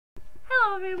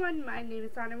Hello everyone, my name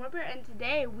is Anna Weber, and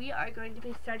today we are going to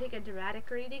be starting a dramatic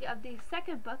reading of the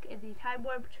second book in the Time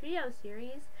Warp Trio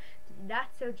series, Not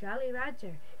So Jolly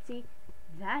Roger. See,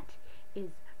 that is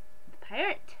the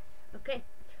pirate. Okay.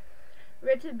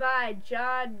 Written by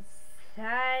John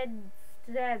Steinzak.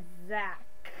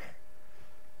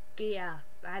 Yeah,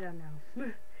 I don't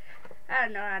know. I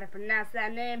don't know how to pronounce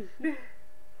that name.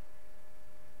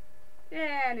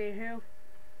 Anywho.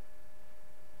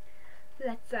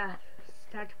 Let's start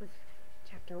with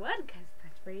chapter 1, because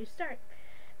that's where you start.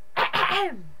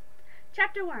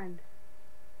 Chapter 1.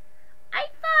 I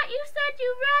thought you said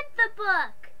you read the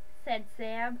book, said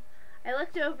Sam. I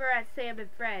looked over at Sam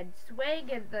and Fred, swaying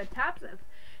in the tops of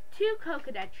 2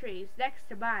 coconut trees next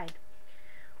to mine.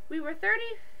 We were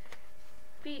 30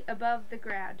 feet above the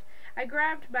ground. I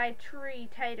grabbed my tree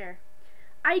tighter.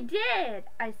 I did,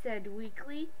 I said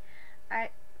weakly.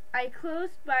 I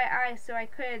closed my eyes so I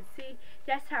couldn't see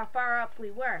just how far up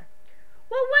we were.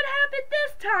 Well, what happened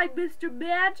this time, Mr.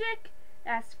 Magic?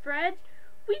 Asked Fred.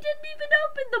 We didn't even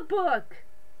open the book.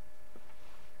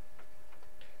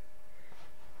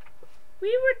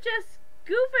 We were just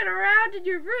goofing around in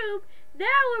your room. Now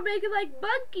we're making like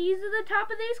monkeys in the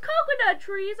top of these coconut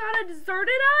trees on a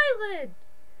deserted island.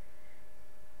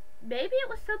 Maybe it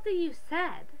was something you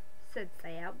said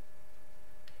Sam.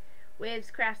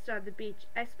 Waves crashed on the beach.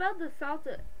 I smelled the salt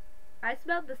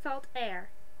air.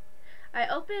 I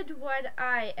opened one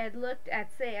eye and looked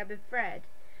at Sam and Fred.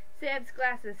 Sam's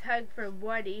glasses hung from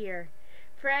one ear.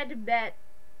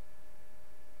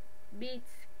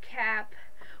 Meat's cap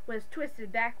was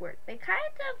twisted backward. They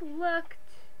kind of looked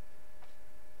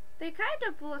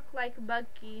like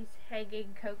monkeys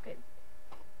hugging coconuts.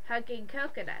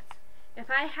 If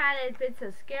I hadn't been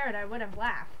so scared, I would have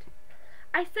laughed.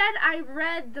 I said I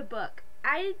read the book.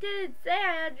 I didn't say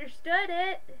I understood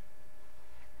it.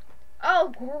 Oh,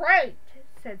 great,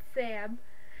 said Sam,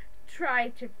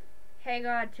 trying to hang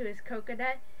on to his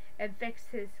coconut and fix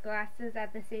his glasses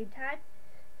at the same time.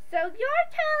 So you're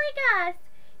telling us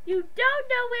you don't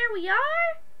know where we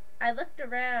are? I looked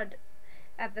around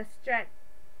at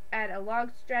a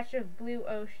long stretch of blue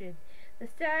ocean. The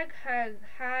sun hung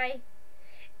high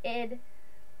in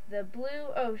the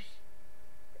blue ocean.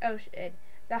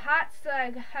 The hot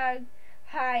sun hung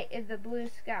high in the blue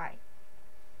sky.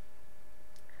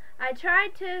 I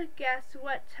tried to guess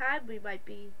what time we might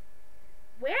be.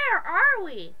 Where are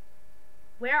we?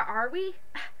 Where are we?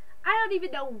 I don't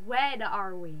even know when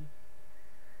are we.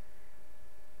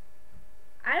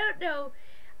 I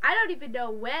don't even know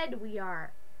when we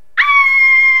are.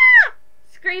 Ah!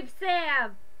 Screamed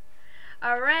Sam.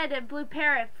 A red and blue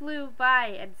parrot flew by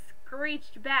and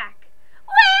screeched back.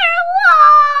 We're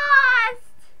lost!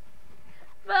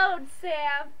 Moaned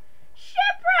Sam.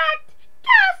 Shipwrecked!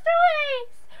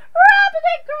 Castaways!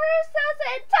 Robinson Crusoe's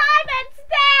in time and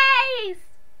space!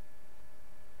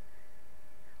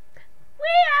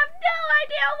 We have no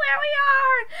idea where we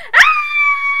are!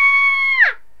 Ah!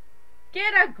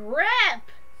 Get a grip,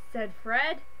 said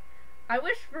Fred. I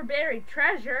wish for buried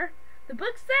treasure. The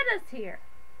book sent us here.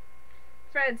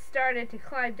 Fred started to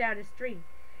climb down a tree.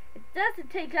 It doesn't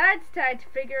take Einstein to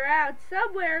figure out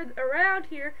somewhere around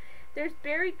here there's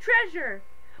buried treasure.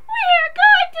 We're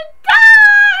going to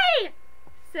die,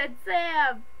 said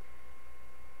Sam.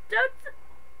 Don't say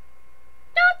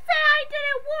I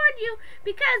didn't warn you,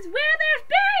 because where there's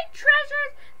buried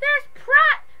treasures, there's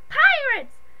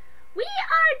pirates. We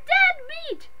are dead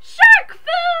meat, shark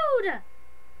food.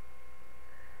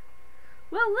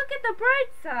 Well, look at the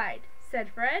bright side,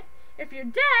 said Fred. If you're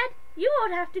dead, you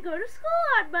won't have to go to school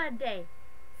on Monday.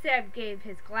 Sam gave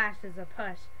his glasses a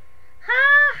push.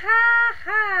 Ha ha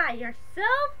ha, you're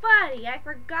so funny, I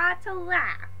forgot to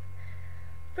laugh.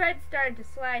 Fred started to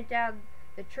slide down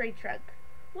the tree trunk.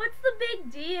 What's the big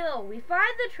deal? We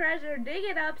find the treasure, dig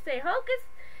it up, say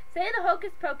the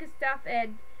hocus pocus stuff,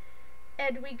 and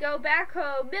we go back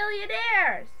home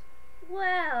millionaires.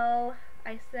 Well,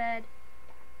 I said.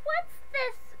 What's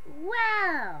this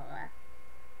well?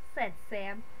 Said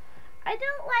Sam. I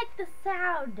don't like the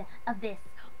sound of this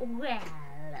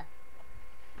well.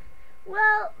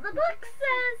 Well, the book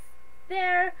says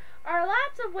there are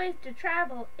lots of ways to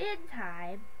travel in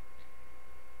time,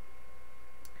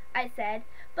 I said,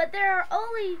 but there are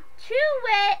only 2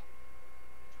 ways.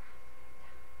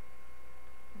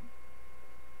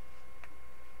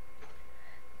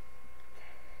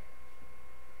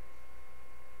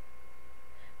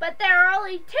 But there are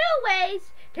only 2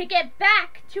 ways to get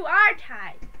back to our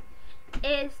time.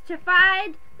 Is to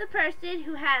find the person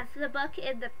who has the book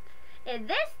in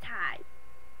this time.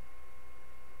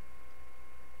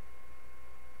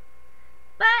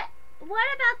 But what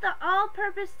about the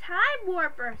all-purpose time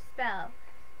warper spell?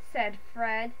 Said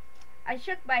Fred. I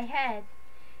shook my head.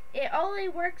 It only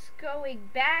works going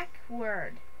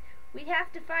backward. We'd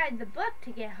have to find the book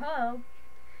to get home.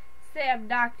 Sam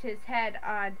knocked his head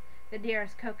on the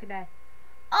nearest coconut.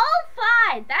 Oh,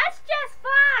 fine. That's just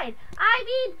fine. I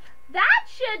mean, that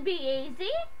should be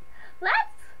easy.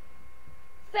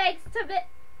 Thanks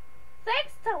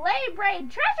to Lame Brain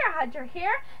Treasure Hunter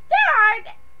here, there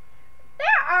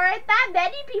aren't that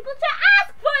many people to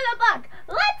ask for the book.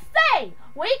 Let's say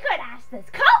we could ask this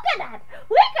coconut.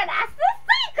 We could ask the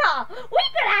seagull. We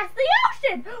could ask the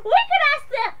ocean. We could ask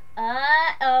the...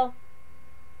 Uh-oh.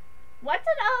 What's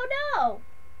an oh no?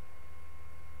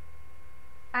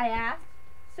 I asked.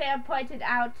 Sam pointed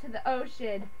out to the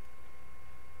ocean.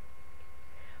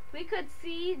 We could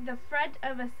see the front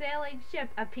of a sailing ship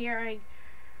appearing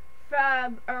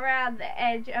from around the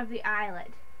edge of the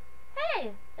island.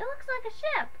 Hey, it looks like a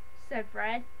ship, said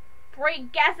Fred. Three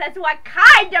guesses what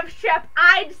kind of ship,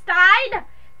 Einstein,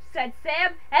 said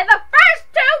Sam, and the first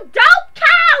two don't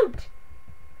count!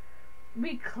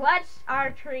 We clutched our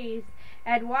trees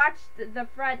and watched the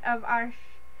front of our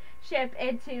ship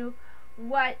into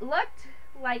what looked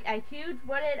like a huge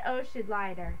wooden ocean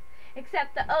liner,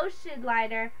 except the ocean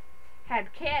liner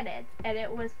had cannons, and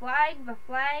it was flying the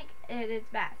flag in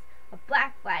its mast, a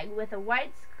black flag with a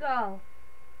white skull.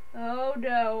 Oh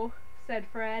no, said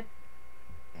Fred.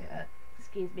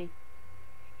 Excuse me.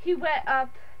 He went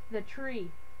up the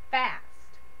tree, fast.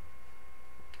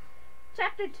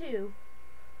 Chapter 2.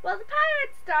 While the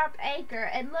pirates stop anchor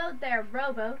and load their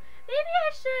rowboat, maybe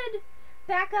I should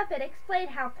back up and explain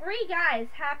how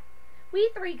we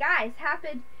three guys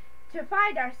happened to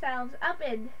find ourselves up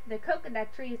in the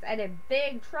coconut trees and in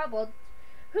big trouble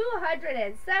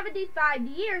 275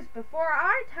 years before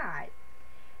our time.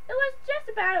 It was just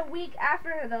about a week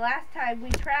after the last time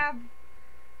we traveled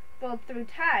through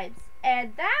times,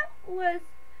 and that was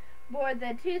more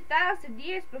than 2,000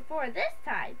 years before this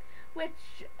time,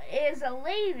 which is a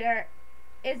later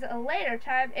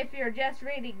time if you're just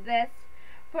reading this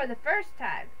for the first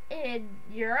time in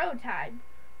your own time,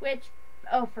 which,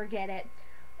 oh, forget it.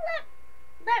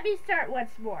 Let me start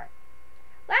once more.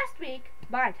 Last week,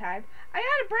 my time, I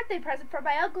got a birthday present from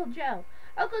my Uncle Joe.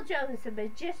 Uncle Joe is a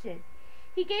magician.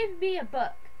 He gave me a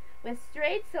book with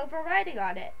straight silver writing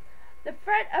on it. The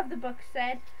front of the book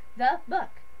said, "The Book."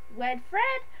 When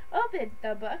Fred opened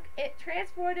the book, it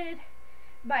transported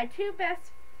my two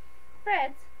best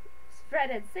friends, Fred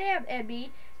and Sam, and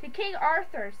me to King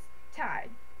Arthur's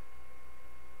time.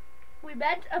 We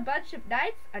met a bunch of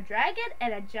knights, a dragon,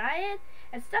 and a giant,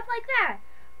 and stuff like that.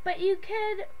 But you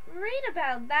can read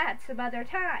about that some other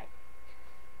time.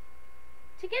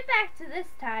 To get back to this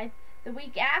time, the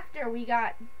week after we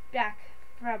got back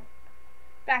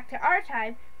to our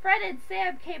time, Fred and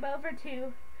Sam came over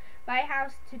to my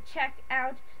house to check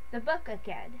out the book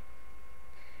again.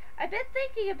 I've been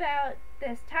thinking about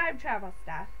this time travel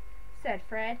stuff, said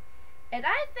Fred, and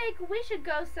I think we should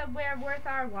go somewhere worth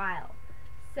our while,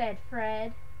 said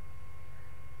Fred.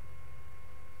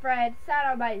 Fred sat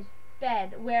on my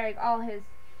bed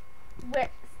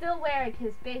still wearing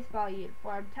his baseball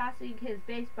uniform, tossing his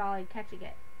baseball and catching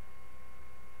it.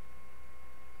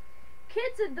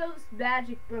 Kids in those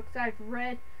magic books I've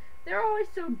read, they're always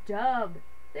so dumb.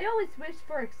 They always wish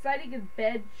for exciting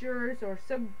adventures or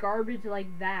some garbage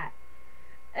like that.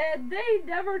 And they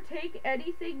never take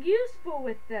anything useful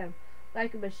with them,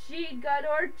 like a machine gun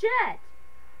or a jet.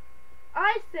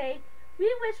 I say,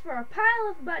 we wish for a pile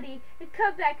of money and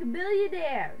come back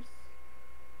millionaires.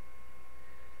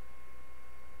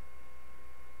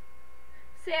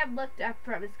 Sam looked up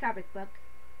from his comic book.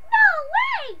 No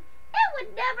way! It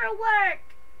would never work!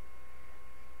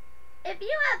 If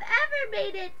you have ever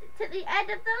made it to the end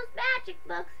of those magic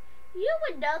books, you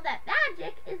would know that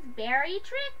magic is very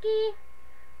tricky.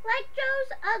 Like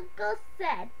Joe's uncle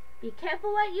said, be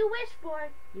careful what you wish for,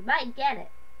 you might get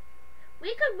it.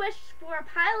 We could wish for a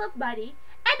pile of money,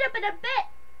 end up in a bank,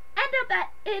 and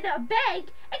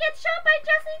get shot by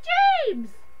Jesse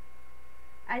James!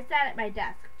 I sat at my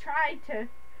desk, trying to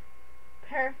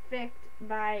perfect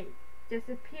my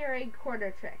disappearing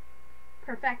quarter trick.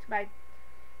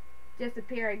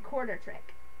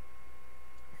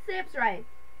 Sam's right.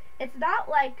 It's not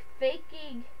like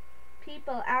faking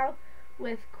people out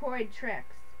with coin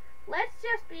tricks. Let's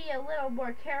just be a little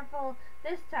more careful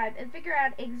this time and figure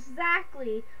out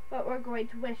exactly what we're going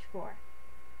to wish for.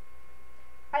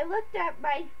 I looked at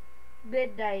my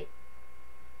midnight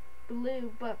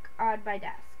blue book on my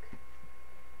desk.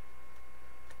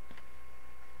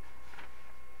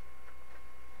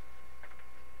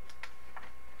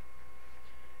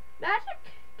 Magic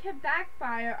can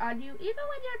backfire on you even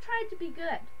when you're trying to be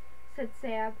good," said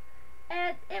Sam.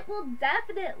 "And it will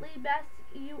definitely mess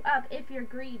you up if you're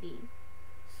greedy."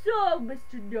 "So,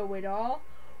 Mr. Know-it-all,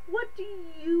 what do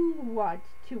you want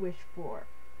to wish for?"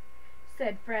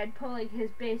 said Fred, pulling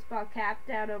his baseball cap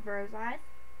down over his eyes.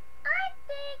 "I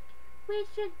think we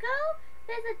should go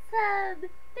visit some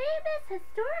famous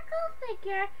historical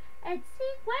figure and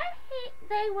see what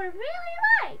they were really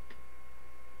like."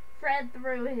 Fred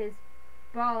threw his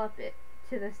ball up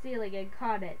to the ceiling and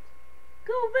caught it.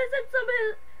 "Go visit some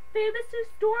famous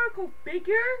historical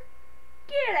figure?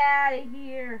 Get out of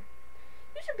here.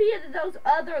 You should be into those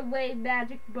other lame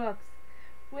magic books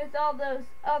with all those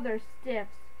other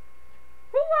stiffs.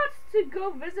 Who wants to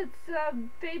go visit some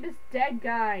famous dead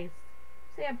guys?"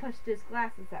 Sam pushed his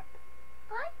glasses up.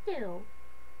 "I do."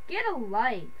 "Get a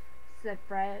life," said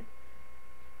Fred.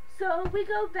 "So we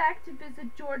go back to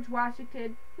visit George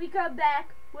Washington. We come back.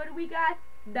 What do we got?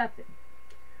 Nothing.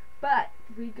 But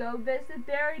we go visit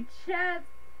buried treasure.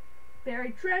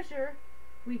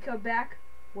 We come back.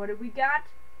 What do we got?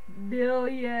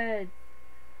 Millions."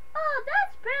 "Oh,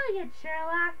 that's brilliant,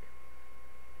 Sherlock."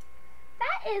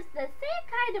 "That is the same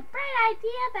kind of bright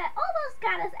idea that almost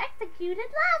got us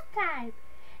executed last time.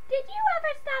 Did you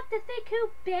ever stop to think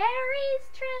who buries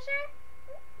treasure?"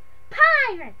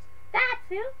 "Pirates, that's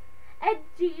who. And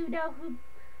do you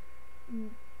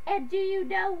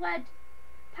know what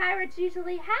pirates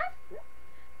usually have?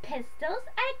 Pistols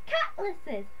and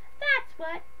cutlasses, that's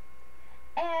what."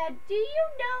 "And do you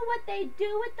know what they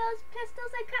do with those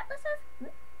pistols and cutlasses?"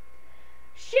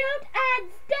 "Shoot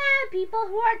and stab people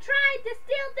who are trying to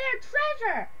steal their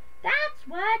treasure, that's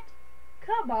what."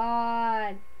 "Come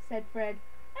on," said Fred.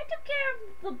 "I took care of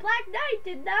the Black Knight,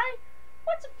 didn't I?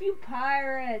 What's a few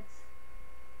pirates?"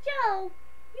 "Joe,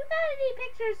 you got any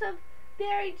pictures of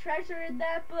buried treasure in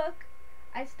that book?"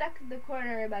 I stuck the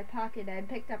quarter in my pocket and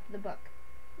picked up the book.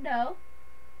 "No."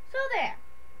 "So there,"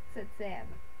 said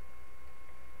Sam.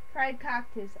 Fred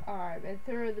cocked his arm and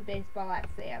threw the baseball at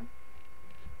Sam.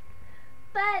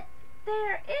 "But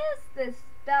there is this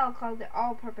spell called the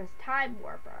All-Purpose Time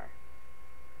Warper.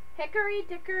 Hickory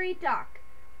dickory dock,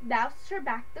 mouse turn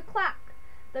back the clock.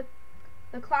 The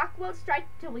clock won't strike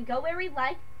till we go where we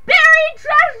like." "Buried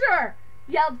treasure!"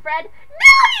 yelled Fred. "No,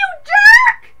 you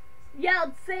jerk!"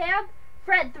 yelled Sam.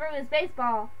 Fred threw his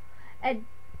baseball, and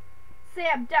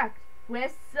Sam ducked.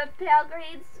 Wisps of pale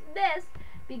green mist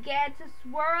began to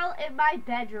swirl in my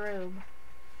bedroom.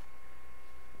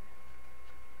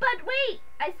 "But wait,"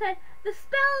 I said, "the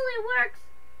spell only works—"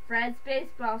 Fred's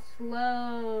baseball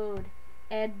slowed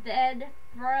and then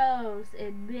froze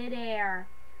in midair,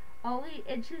 only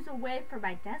inches away from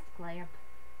my desk lamp.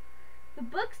 The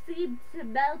book seemed to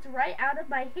melt right out of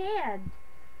my hand.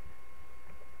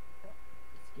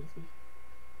 Excuse me.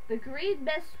 The green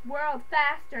mist swirled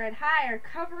faster and higher,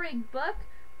 covering book,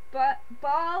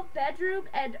 ball, bedroom,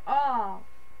 and all.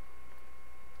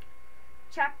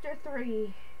 Chapter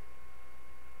 3.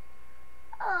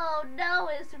 "Oh, no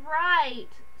is right,"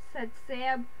 said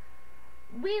Sam.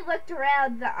 We looked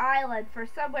around the island for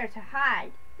somewhere to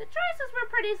hide. The choices were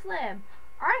pretty slim.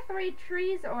 Our 3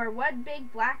 trees or one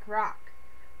big black rock.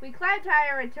 We climbed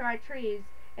higher into our trees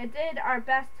and did our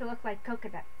best to look like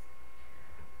coconuts.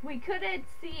 We couldn't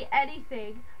see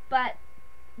anything, but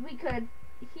we could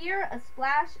hear a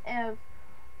splash of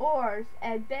oars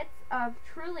and bits of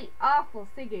truly awful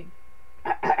singing.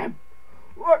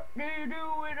 "What do you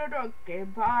do with a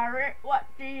drunken pirate? What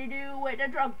do you do with a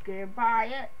drunken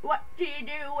pirate? What do you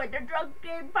do with a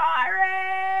drunken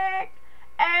pirate?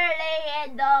 Early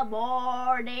in the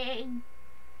morning."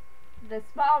 The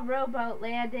small rowboat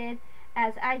landed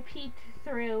as I peeked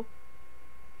through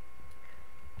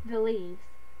the leaves.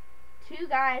 2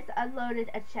 guys unloaded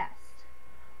a chest.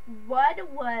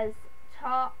 One was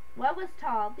tall,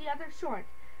 the other short.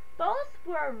 Both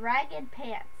wore ragged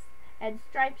pants and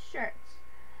striped shirts.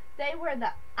 They were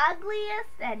the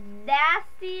ugliest and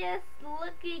nastiest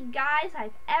looking guys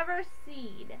I've ever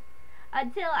seen,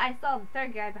 until I saw the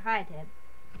 3rd guy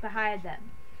behind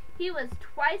them. He was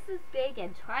twice as big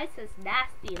and twice as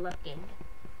nasty looking.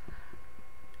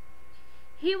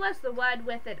 He was the one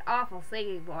with an awful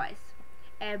singing voice,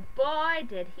 and boy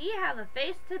did he have a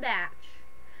face to match.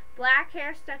 Black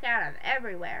hair stuck out of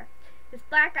everywhere. His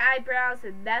black eyebrows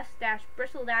and mustache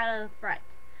bristled out of the front.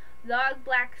 Long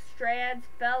black strands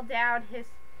fell down his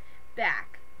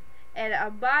back, and a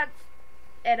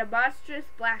monstrous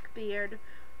black beard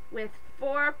with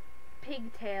 4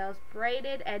 pigtails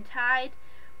braided and tied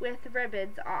with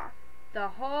ribbons off. The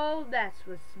whole mess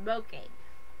was smoking.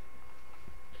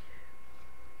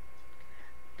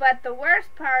 But the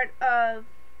worst part of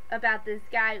about this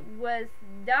guy was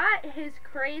not his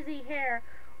crazy hair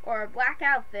or black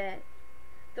outfit.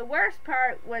 The worst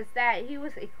part was that he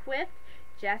was equipped,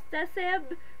 just as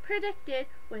Sam predicted,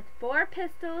 with 4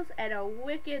 pistols and a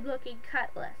wicked-looking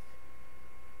cutlass.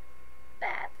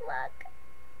 Bad luck,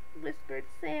 whispered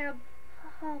Sam.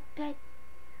 I'll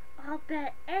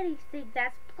bet anything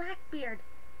that's Blackbeard,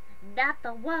 not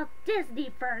the Walt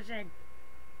Disney version.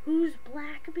 Who's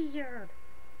Blackbeard?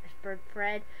 whispered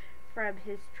Fred from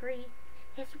his tree.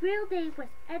 His real name was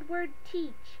Edward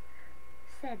Teach,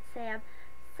 said Sam.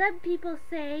 Some people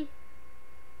say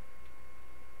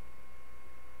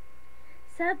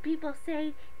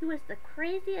he was the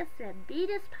craziest and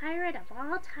meanest pirate of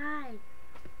all time.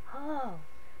 Oh,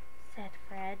 said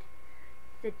Fred.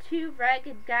 The 2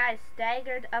 ragged guys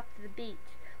staggered up the beach,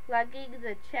 lugging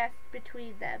the chest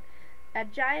between them. A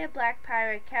giant black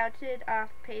pirate counted off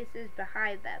paces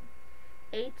behind them.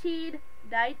 18,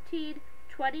 19,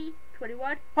 20,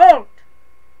 21, halt!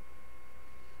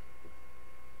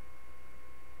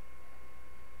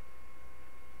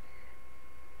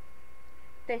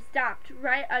 They stopped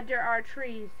right under our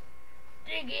trees.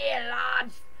 Dig in,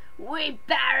 lads. We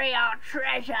bury our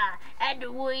treasure,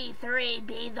 and we 3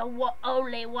 be the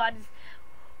only ones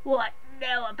what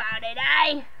know about it,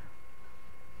 eh?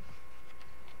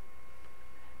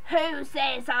 Who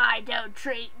says I don't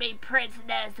treat me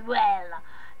prisoners well?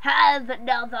 Have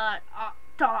another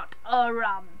tot of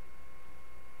rum.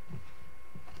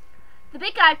 The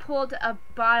big guy pulled a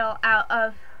bottle out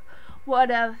of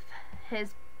one of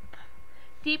his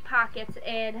deep pockets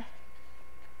in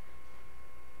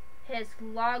his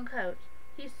long coat.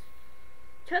 He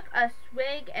took a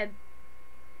swig and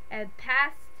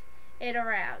passed it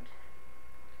around.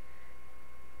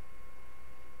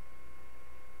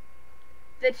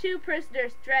 The 2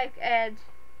 prisoners drank and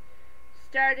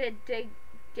started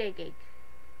digging.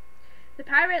 The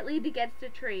pirate leaned against a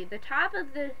tree. The top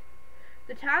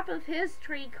of his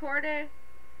three-cornered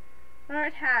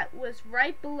hat was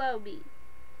right below me.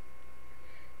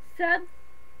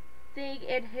 Something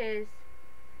in his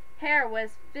hair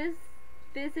was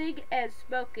fizzing and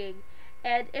smoking,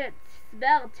 and it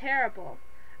smelled terrible.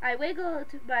 I wiggled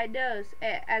my nose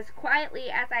as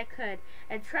quietly as I could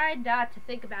and tried not to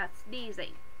think about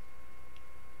sneezing.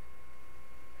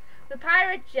 The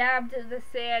pirate jabbed the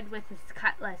sand with his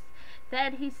cutlass.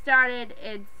 Then he started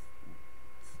in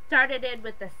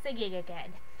with the singing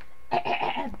again.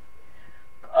 Come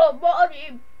on,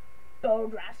 you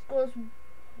bold rascals,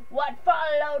 what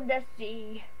followed the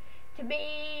sea? To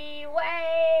me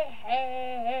way,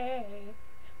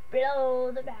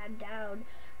 blow the man down.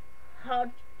 Halt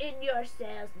in your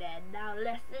sails, men, now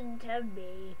listen to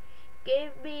me.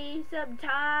 Give me some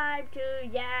time to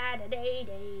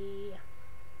yada-day-day.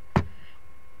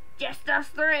 Just us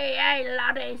 3, eh,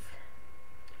 laddies?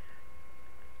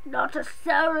 Not a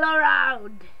soul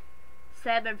around.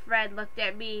 Sam and Fred looked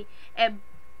at me and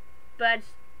bugged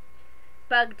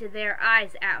their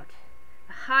eyes out.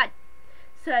 A hot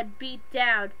sun beat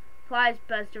down, flies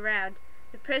buzzed around.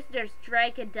 The prisoners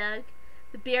drank and dug.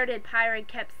 The bearded pirate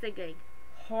kept singing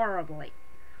horribly.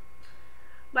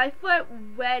 My foot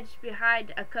wedged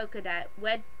behind a coconut,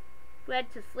 went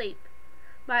to sleep.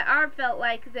 My arm felt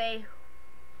like they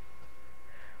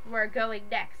were going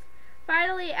next.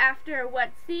 Finally, after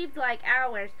what seemed like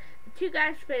hours, the 2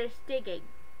 guys finished digging.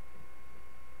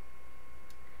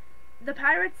 The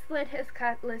pirate slid his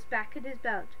cutlass back in his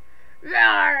belt.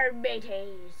 "Yar,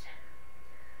 mateys!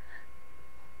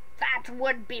 That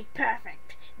would be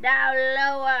perfect. Now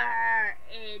lower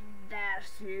in there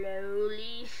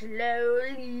slowly,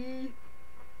 slowly."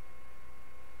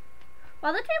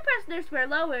 While the 2 prisoners were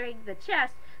lowering the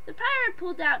chest, the pirate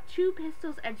pulled out 2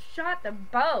 pistols and shot them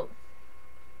both.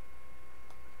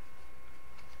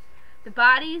 The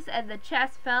bodies and the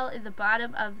chest fell in the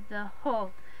bottom of the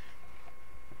hole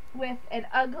with an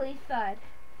ugly thud.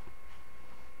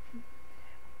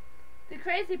 The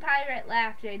crazy pirate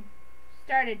laughed and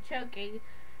started choking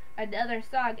another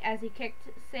song as he kicked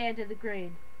sand in the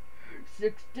green.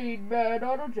 16 men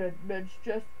on a gentleman's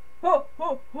chest, ho,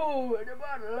 ho, ho, and a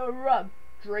bottle of rum.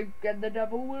 Drink and the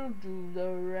devil will do the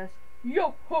rest.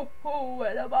 Yo, ho, ho,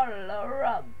 and a bottle of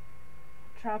rum.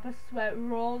 A drop of sweat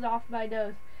rolled off my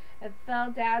nose and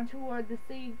fell down toward the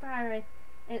singing pirate.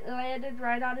 It landed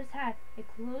right on his hat. I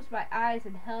closed my eyes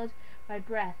and held my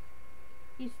breath.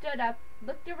 He stood up,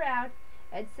 looked around,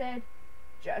 and said,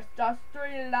 "Just us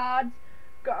 3 lads.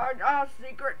 Guard our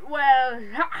secret well.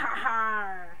 Ha ha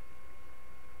ha!"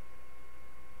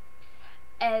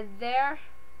 And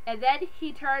then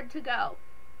he turned to go.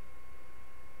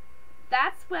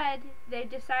 That's when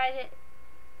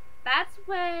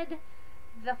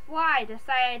The fly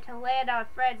decided to land on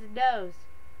Fred's nose.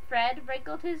 Fred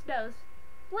wrinkled his nose,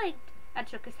 blinked, and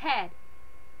shook his head.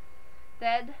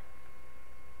 Then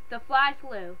the fly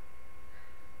flew.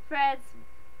 Fred's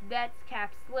Nets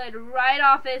cap slid right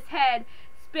off his head,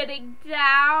 spinning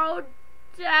down,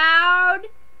 down,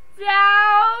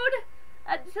 down,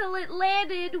 until it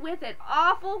landed with an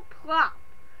awful plop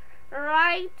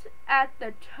right at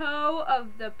the toe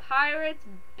of the pirate's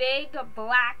big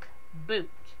black boot.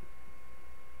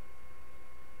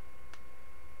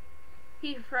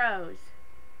 He froze.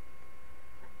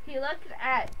 He looked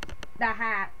at the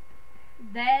hat.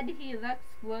 Then he looked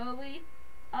slowly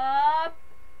up,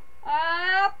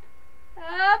 up,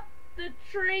 up the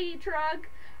tree trunk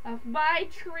of my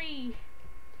tree.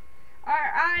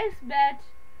 Our eyes met,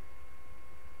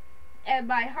 and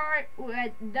my heart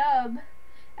went numb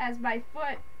as my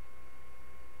foot.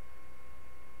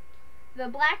 The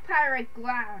black pirate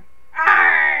growled,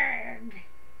 "Arrgh!"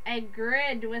 and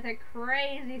grinned with a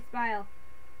crazy smile.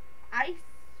 I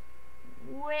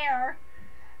swear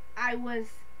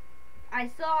I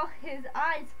saw his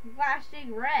eyes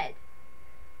flashing red.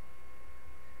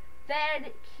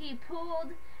 Then he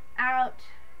pulled out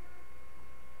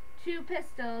 2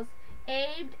 pistols,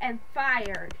 aimed and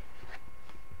fired.